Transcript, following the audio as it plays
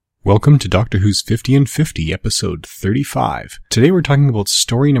Welcome to Doctor Who's 50 and 50, episode 35. Today we're talking about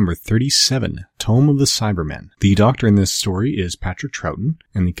story number 37, Tome of the Cybermen. The Doctor in this story is Patrick Troughton,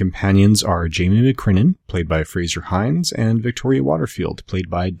 and the companions are Jamie McCrinnan, played by Fraser Hines, and Victoria Waterfield, played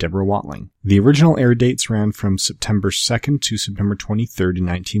by Deborah Watling. The original air dates ran from September 2nd to September 23rd in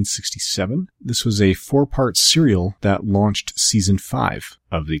 1967. This was a 4-part serial that launched season 5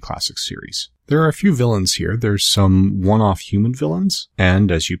 of the classic series. There are a few villains here. There's some one-off human villains,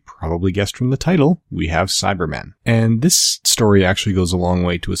 and as you probably guessed from the title, we have Cybermen. And this story actually goes a long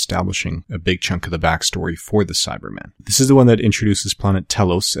way to establishing a big chunk of the backstory for the Cybermen. This is the one that introduces planet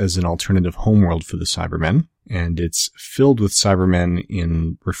Telos as an alternative homeworld for the Cybermen, and it's filled with Cybermen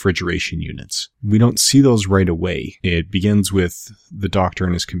in refrigeration units. We don't see those right away. It begins with the Doctor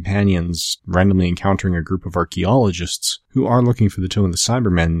and his companions randomly encountering a group of archaeologists who are looking for the Tome of the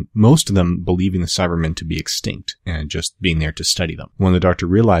Cybermen, most of them believing the Cybermen to be extinct and just being there to study them. When the Doctor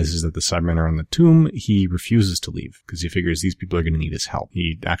realizes that the Cybermen are on the tomb, he refuses to leave because he figures these people are going to need his help.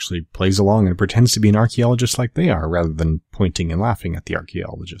 He actually plays along and pretends to be an archaeologist like they are rather than pointing and laughing at the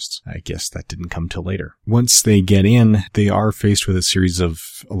archaeologists. I guess that didn't come till later. Once they get in, they are faced with a series of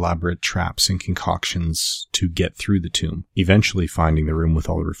elaborate traps and concoctions to get through the tomb, eventually finding the room with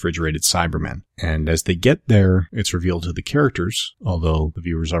all the refrigerated Cybermen. And as they get there, it's revealed to the characters, although the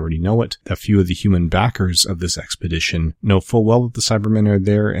viewers already know it, a few of the human backers of this expedition know full well that the Cybermen are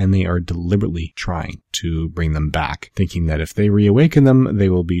there, and they are deliberately trying to bring them back, thinking that if they reawaken them, they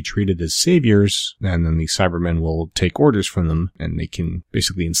will be treated as saviors, and then the Cybermen will take orders from them, and they can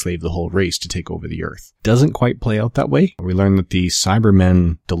basically enslave the whole race to take over the Earth. Doesn't quite play out that way. We learn that the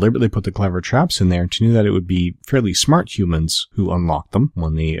Cybermen deliberately put the clever traps in there to know that it would be fairly smart humans who unlocked them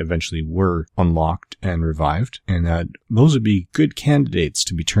when they eventually were unlocked and revived, and that those would be good candidates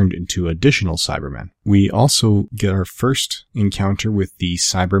to be turned into additional Cybermen. We also get our first encounter with the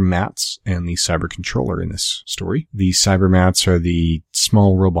Cybermats and the Cyber Controller in this story. The Cybermats are the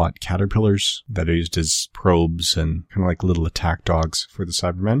small robot caterpillars that are used as probes and kind of like little attack dogs for the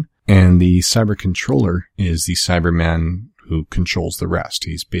Cybermen. And the Cyber Controller is the Cyberman who controls the rest.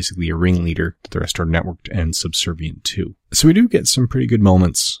 He's basically a ringleader that the rest are networked and subservient to. So we do get some pretty good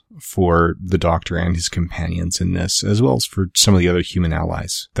moments for the Doctor and his companions in this, as well as for some of the other human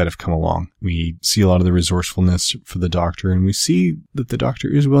allies that have come along. We see a lot of the resourcefulness for the Doctor, and we see that the Doctor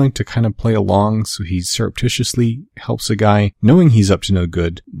is willing to kind of play along, so he surreptitiously helps a guy, knowing he's up to no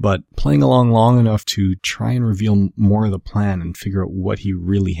good, but playing along long enough to try and reveal more of the plan and figure out what he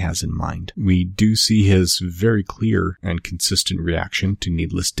really has in mind. We do see his very clear and consistent reaction to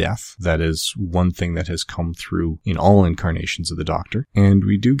needless death. That is one thing that has come through in all incarnations of the Doctor. And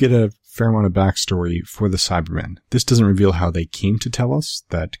we do get a fair amount of backstory for the Cybermen. This doesn't reveal how they came to Telos.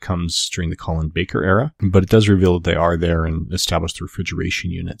 That comes during the Colin Baker era, but it does reveal that they are there and establish the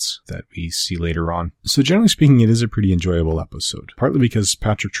refrigeration units that we see later on. So generally speaking, it is a pretty enjoyable episode, partly because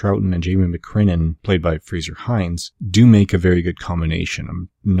Patrick Troughton and Jamie McCrinnan, played by Fraser Hines, do make a very good combination. I'm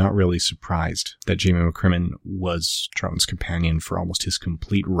not really surprised that Jamie McCrinnan was Troughton's companion for almost his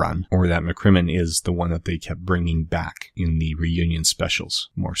complete run, or that McCrinnan is the one that they kept bringing back in the reunion specials,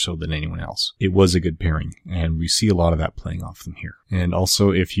 more so than anyone else. It was a good pairing, and we see a lot of that playing off them here. And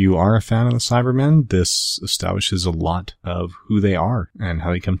also, if you are a fan of the Cybermen, this establishes a lot of who they are and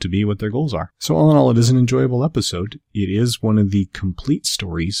how they come to be, what their goals are. So all in all, it is an enjoyable episode. It is one of the complete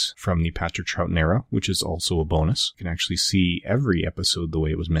stories from the Patrick Troughton era, which is also a bonus. You can actually see every episode the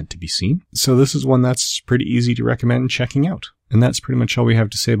way it was meant to be seen. So this is one that's pretty easy to recommend checking out. And that's pretty much all we have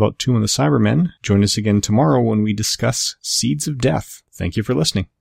to say about Tomb of the Cybermen. Join us again tomorrow when we discuss Seeds of Death. Thank you for listening.